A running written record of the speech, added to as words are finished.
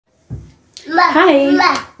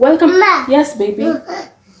Hi, welcome. Yes, baby.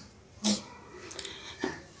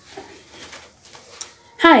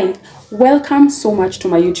 Hi, welcome so much to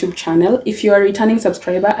my YouTube channel. If you are a returning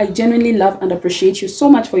subscriber, I genuinely love and appreciate you so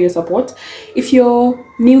much for your support. If you're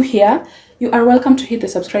new here, you are welcome to hit the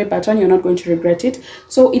subscribe button. You're not going to regret it.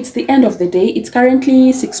 So it's the end of the day. It's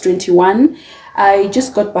currently 6:21. I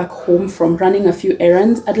just got back home from running a few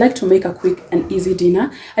errands. I'd like to make a quick and easy dinner.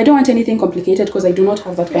 I don't want anything complicated because I do not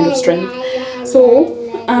have that kind of strength. So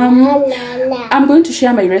I'm going to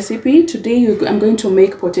share my recipe. Today I'm going to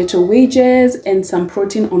make potato wedges and some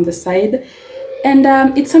protein on the side. And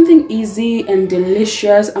it's something easy and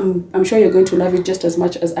delicious. I'm sure you're going to love it just as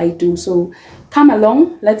much as I do. So come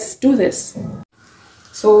along, let's do this.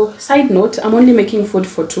 So side note, I'm only making food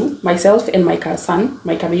for two, myself and my son,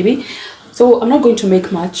 my baby. So I'm not going to make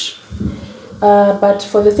much. But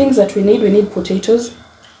for the things that we need potatoes.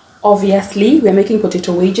 Obviously, we're making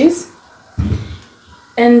potato wedges.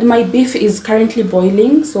 And my beef is currently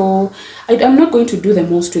boiling, so I'm not going to do the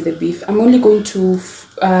most with the beef. I'm only going to,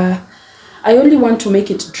 I only want to make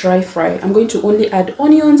it dry fry. I'm going to only add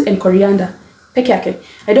onions and coriander. Peke yake.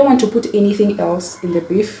 I don't want to put anything else in the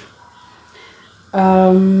beef.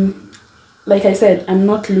 Like I said, I'm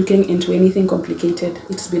not looking into anything complicated.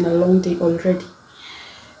 It's been a long day already.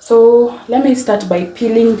 So let me start by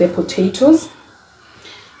peeling the potatoes.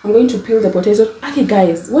 I'm going to peel the potatoes. Okay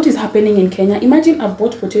guys, what is happening in Kenya? Imagine I've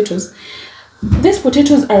bought potatoes. These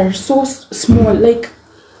potatoes are so small. Like,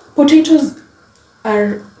 potatoes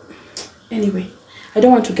are... Anyway, I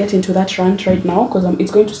don't want to get into that rant right now because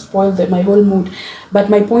it's going to spoil my whole mood. But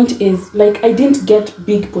my point is, like, I didn't get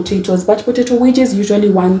big potatoes, but potato wedges usually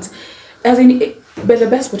want... As in, but the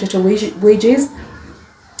best potato wedges,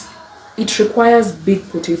 it requires big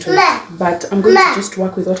potatoes. But I'm going to just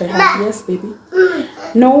work with what I have. Yes, baby.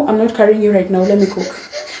 No, I'm not carrying you right now. Let me cook.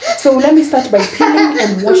 So let me start by peeling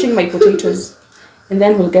and washing my potatoes, and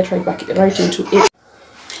then we'll get right into it.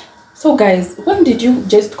 So guys, when did you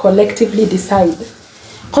just collectively decide?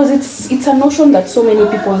 Because it's a notion that so many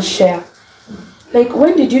people share. Like,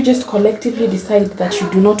 when did you just collectively decide that you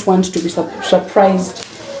do not want to be surprised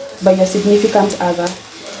by your significant other?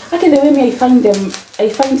 Okay, the way I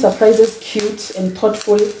find surprises cute and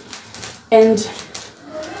thoughtful, and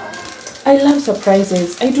I love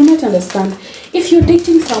surprises. I do not understand. If you're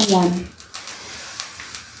dating someone,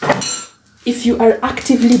 if you are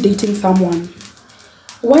actively dating someone,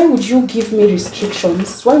 why would you give me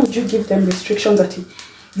restrictions? Why would you give them restrictions that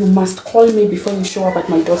you must call me before you show up at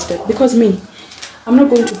my doorstep? Because me, I'm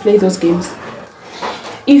not going to play those games.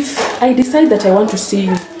 If I decide that I want to see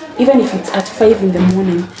you, even if it's at 5 in the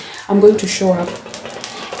morning, I'm going to show up.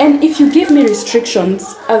 And if you give me restrictions,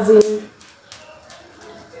 as in,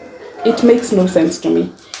 it makes no sense to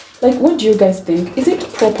me. Like, what do you guys think? Is it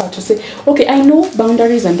proper to say, okay, I know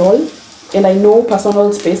boundaries and all, and I know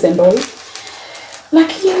personal space and all.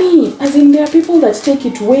 Like, me, as in, there are people that take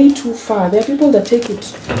it way too far. There are people that take it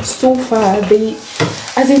so far.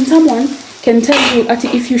 As in, someone can tell you,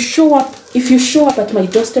 if you show up at my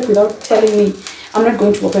doorstep without telling me, I'm not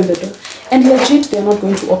going to open the door. And legit, they're not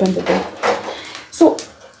going to open the door. So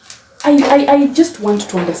I just want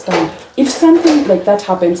to understand if something like that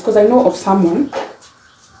happens, because I know of someone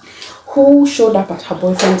who showed up at her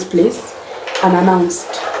boyfriend's place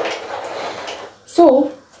unannounced.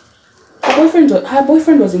 So her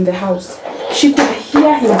boyfriend was in the house. She could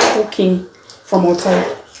hear him talking from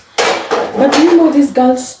outside. But do you know, this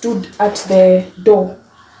girl stood at the door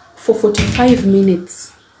for 45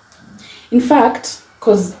 minutes. In fact,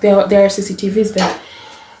 because there are CCTVs there,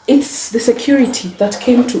 it's the security that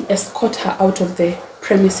came to escort her out of the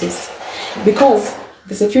premises, because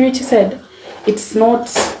the security said it's not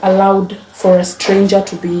allowed for a stranger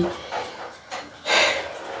to be,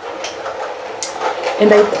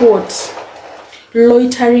 and I quote,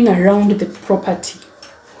 loitering around the property.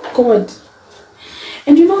 God.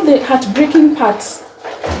 And you know the heartbreaking part,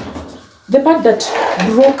 the part that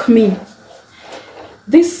broke me,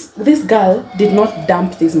 this girl did not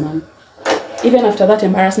dump this man even after that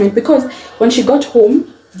embarrassment, because when she got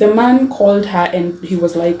home, the man called her and he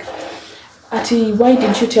was like, Ati, why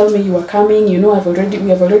didn't you tell me you were coming? You know, we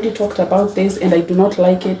have already talked about this and I do not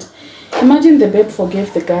like it. Imagine the babe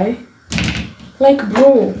forgave the guy. Like,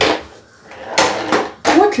 bro,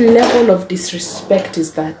 what level of disrespect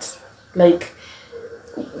is that? Like,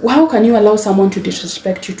 how can you allow someone to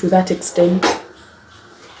disrespect you to that extent?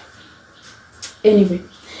 Anyway,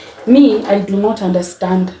 me, I do not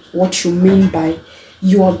understand what you mean by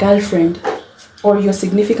your girlfriend or your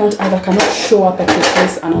significant other cannot show up at your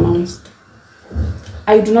place unannounced.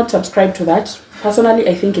 I do not subscribe to that. Personally,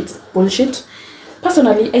 I think it's bullshit.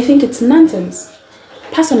 Personally, I think it's nonsense.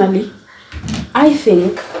 Personally, I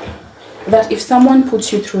think that if someone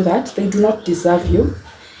puts you through that, they do not deserve you.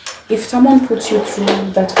 If someone puts you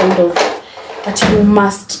through that kind of, that you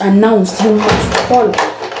must announce, you must call,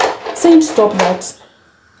 saying stop that,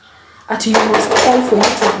 that you must call for you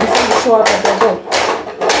to, before you show up at the door.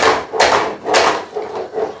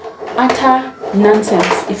 Utter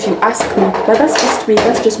nonsense, if you ask me. But that's just me,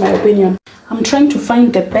 that's just my opinion. I'm trying to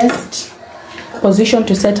find the best position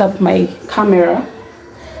to set up my camera.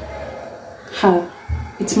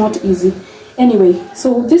 It's not easy. Anyway,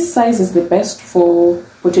 so this size is the best for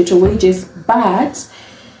potato wedges, but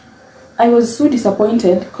I was so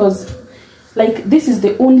disappointed because, like, this is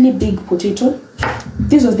the only big potato.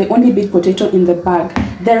 This was the only big potato in the bag.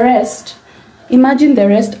 The rest, imagine the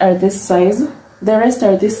rest are this size. The rest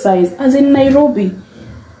are this size, as in Nairobi.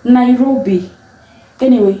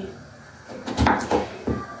 Anyway,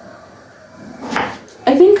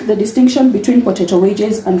 I think the distinction between potato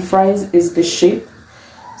wedges and fries is the shape.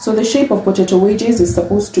 So the shape of potato wedges is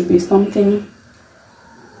supposed to be something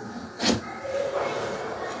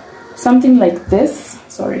like this.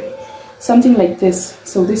 Something like this.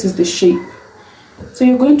 So this is the shape. So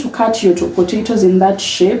you're going to cut your potatoes in that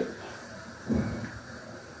shape.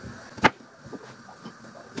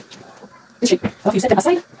 This shape. After you set them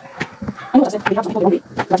aside, I know what I said, we have some people around me,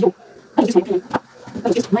 but yo, that was just my opinion. That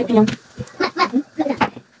was just my opinion.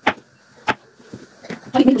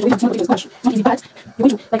 How do you make the potatoes squash? It's not easy, but you're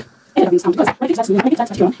going to, like, end up being scammed, because when I think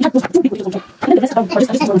that's here on, you have those two big potatoes on top, and then the rest are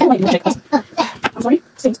just on top. Check that. I'm sorry,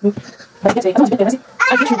 same. But get it, as long as you get it,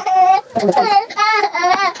 I get you. That's all that's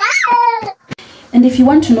fine. And if you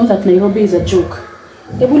want to know that Nairobi is a joke,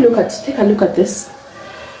 take a look at this.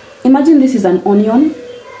 Imagine this is an onion.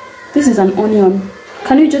 This is an onion.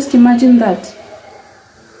 Can you just imagine that?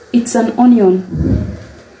 It's an onion.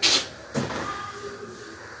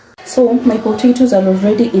 So my potatoes are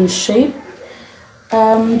already in shape.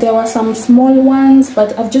 There were some small ones,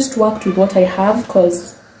 but I've just worked with what I have,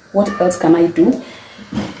 because what else can I do?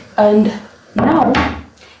 And now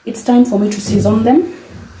it's time for me to season them.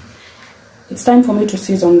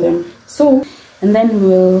 So, and then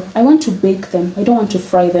I want to bake them. I don't want to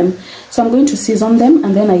fry them. So I'm going to season them,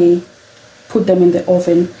 and then I put them in the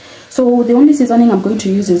oven. So the only seasoning I'm going to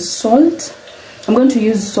use is salt. I'm going to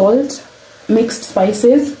use salt, mixed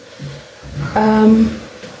spices.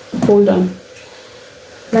 Hold on.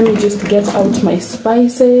 Let me just get out my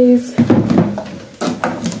spices.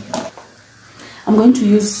 I'm going to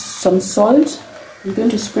use some salt. I'm going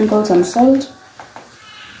to sprinkle some salt.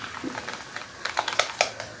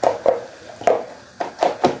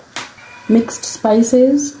 Mixed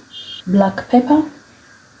spices, black pepper,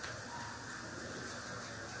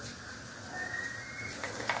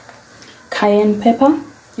 cayenne pepper.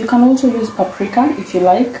 You can also use paprika if you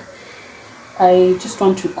like. I just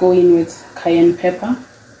want to go in with cayenne pepper.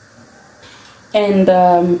 And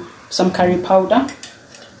some curry powder.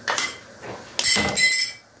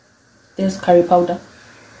 There's curry powder.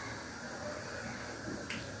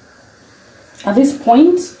 At this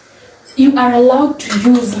point, you are allowed to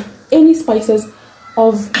use any spices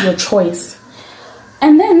of your choice.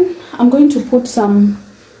 And then I'm going to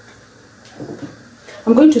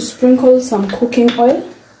sprinkle some cooking oil.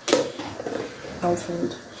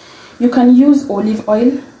 Household. You can use olive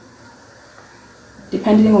oil,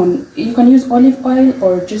 depending on, you can use olive oil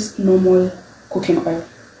or just normal cooking oil.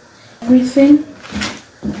 Everything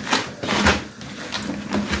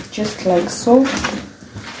just like so.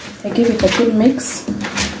 I give it a good mix.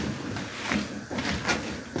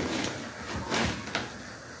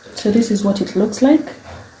 So this is what it looks like.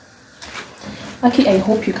 Okay, I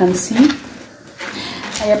hope you can see.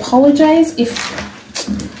 I apologize if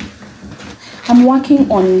I'm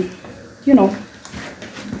working on, you know,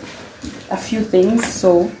 a few things,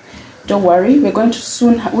 so don't worry. We're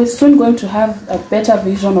soon going to have a better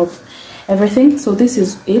vision of everything. So this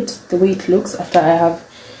is it, the way it looks after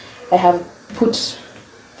I have put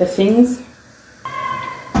the things.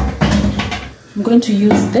 I'm going to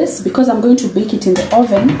use this because I'm going to bake it in the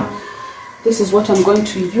oven. This is what I'm going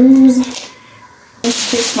to use. Let's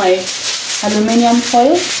take my aluminium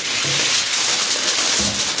foil.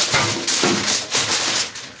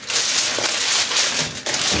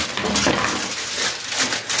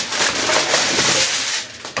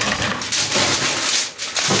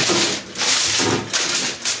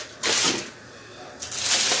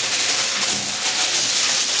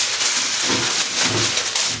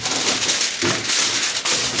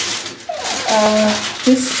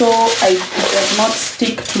 Just so it does not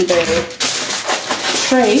stick to the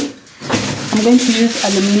tray, I'm going to use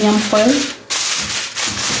aluminium foil.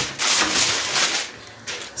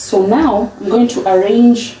 So now I'm going to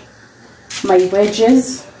arrange my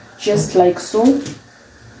wedges just like so.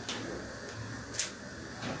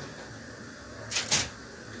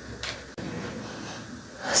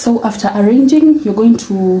 So after arranging, you're going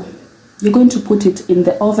to put it in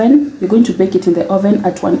the oven. You're going to bake it in the oven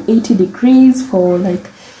at 180 degrees for like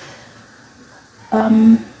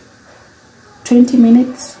 20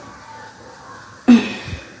 minutes.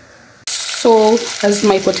 So as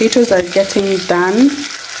my potatoes are getting done,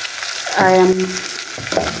 I'm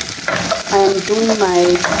getting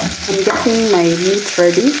my meat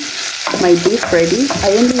ready, my beef ready.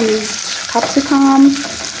 I only used capsicum,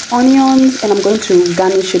 onions, and I'm going to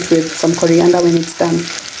garnish it with some coriander when it's done.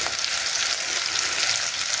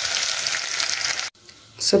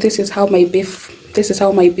 So this is how my beef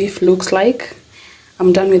looks like.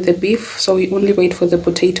 I'm done with the beef, so we only wait for the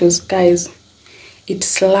potatoes. Guys, it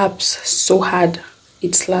slaps so hard.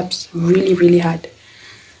 It slaps really, really hard.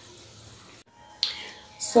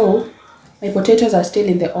 So my potatoes are still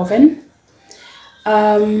in the oven.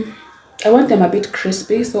 I want them a bit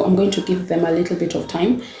crispy, so I'm going to give them a little bit of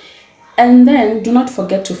time. And then do not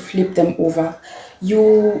forget to flip them over.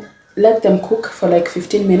 You let them cook for like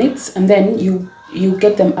 15 minutes, and then you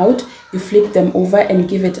get them out, you flip them over and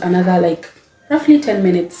give it another like roughly 10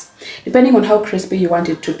 minutes, depending on how crispy you want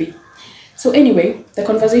it to be. So anyway, the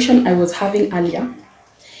conversation I was having earlier,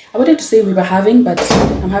 I wanted to say we were having, but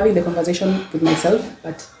I'm having the conversation with myself.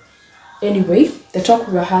 But anyway, the talk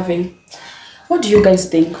we were having, what do you guys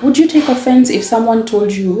think? Would you take offense if someone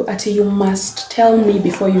told you, Ati, you must tell me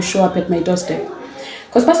before you show up at my doorstep?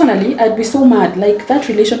 Because personally, I'd be so mad. Like, that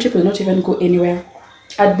relationship will not even go anywhere.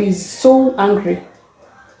 I'd be so angry.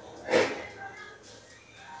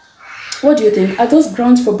 What do you think? Are those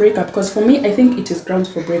grounds for breakup? Because for me, I think it is grounds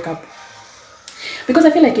for breakup. Because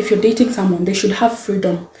I feel like if you're dating someone, they should have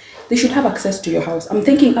freedom. They should have access to your house. I'm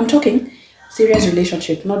talking serious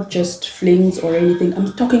relationship, not just flings or anything.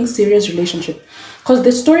 I'm talking serious relationship. Because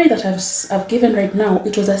the story that I've given right now,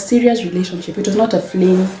 it was a serious relationship. It was not a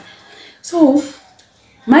fling. So,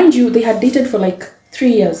 mind you, they had dated for like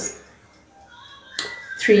 3 years.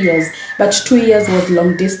 3 years. But 2 years was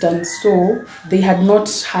long distance. So, they had not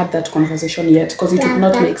had that conversation yet. Because it would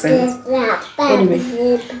not make sense. Anyway,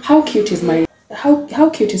 how cute is my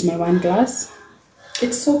wine glass?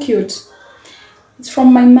 It's so cute. It's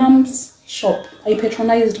from my mom's shop. I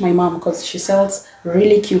patronized my mom because she sells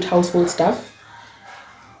really cute household stuff.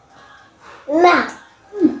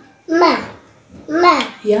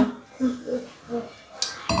 Yeah.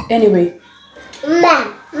 Anyway,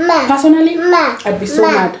 personally, I'd be so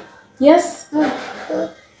mad. Yes.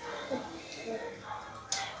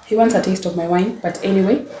 He wants a taste of my wine, but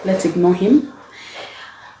anyway, let's ignore him.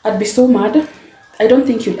 I'd be so mad. I don't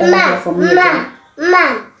think you'd ever hear from me again.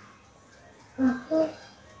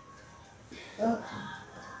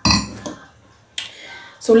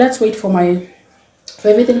 So let's wait for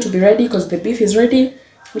everything to be ready, because the beef is ready.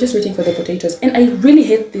 I'm just waiting for the potatoes. And I really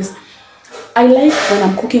hate this. I like when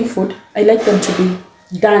I'm cooking food, I like them to be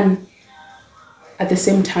done at the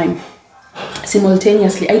same time,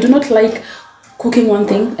 simultaneously. I do not like cooking one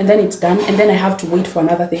thing and then it's done and then I have to wait for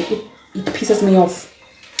another thing. It pisses me off.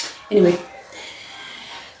 Anyway,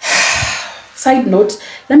 side note,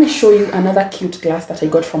 let me show you another cute glass that I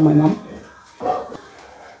got from my mom.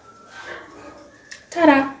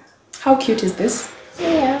 Ta-da! How cute is this?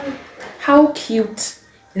 Yeah. How cute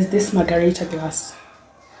is this margarita glass?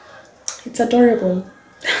 It's adorable.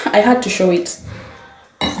 I had to show it.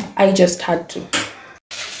 I just had to.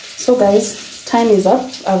 So guys, time is up.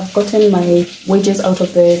 I've gotten my wedges out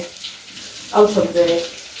of the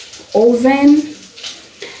oven.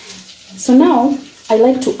 So now I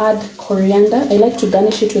like to add coriander. I like to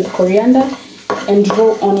garnish it with coriander and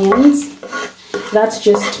raw onions. That's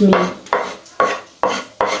just me.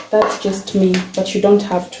 That's just me, but you don't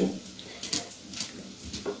have to.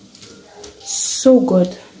 So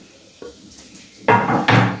good.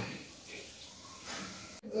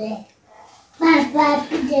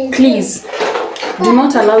 Please do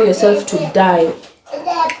not allow yourself to die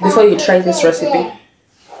before you try this recipe.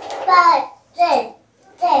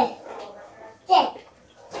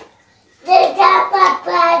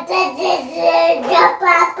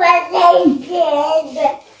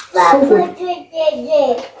 So good.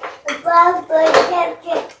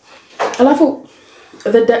 Alafu,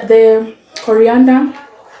 the coriander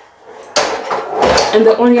and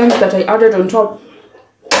the onions that I added on top,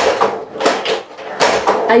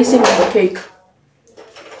 icing on the cake.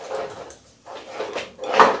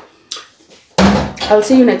 I'll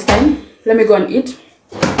see you next time. Let me go and eat.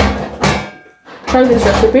 Try this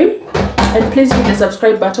recipe and please hit the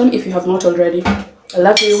subscribe button if you have not already. I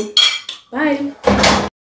love you. Bye.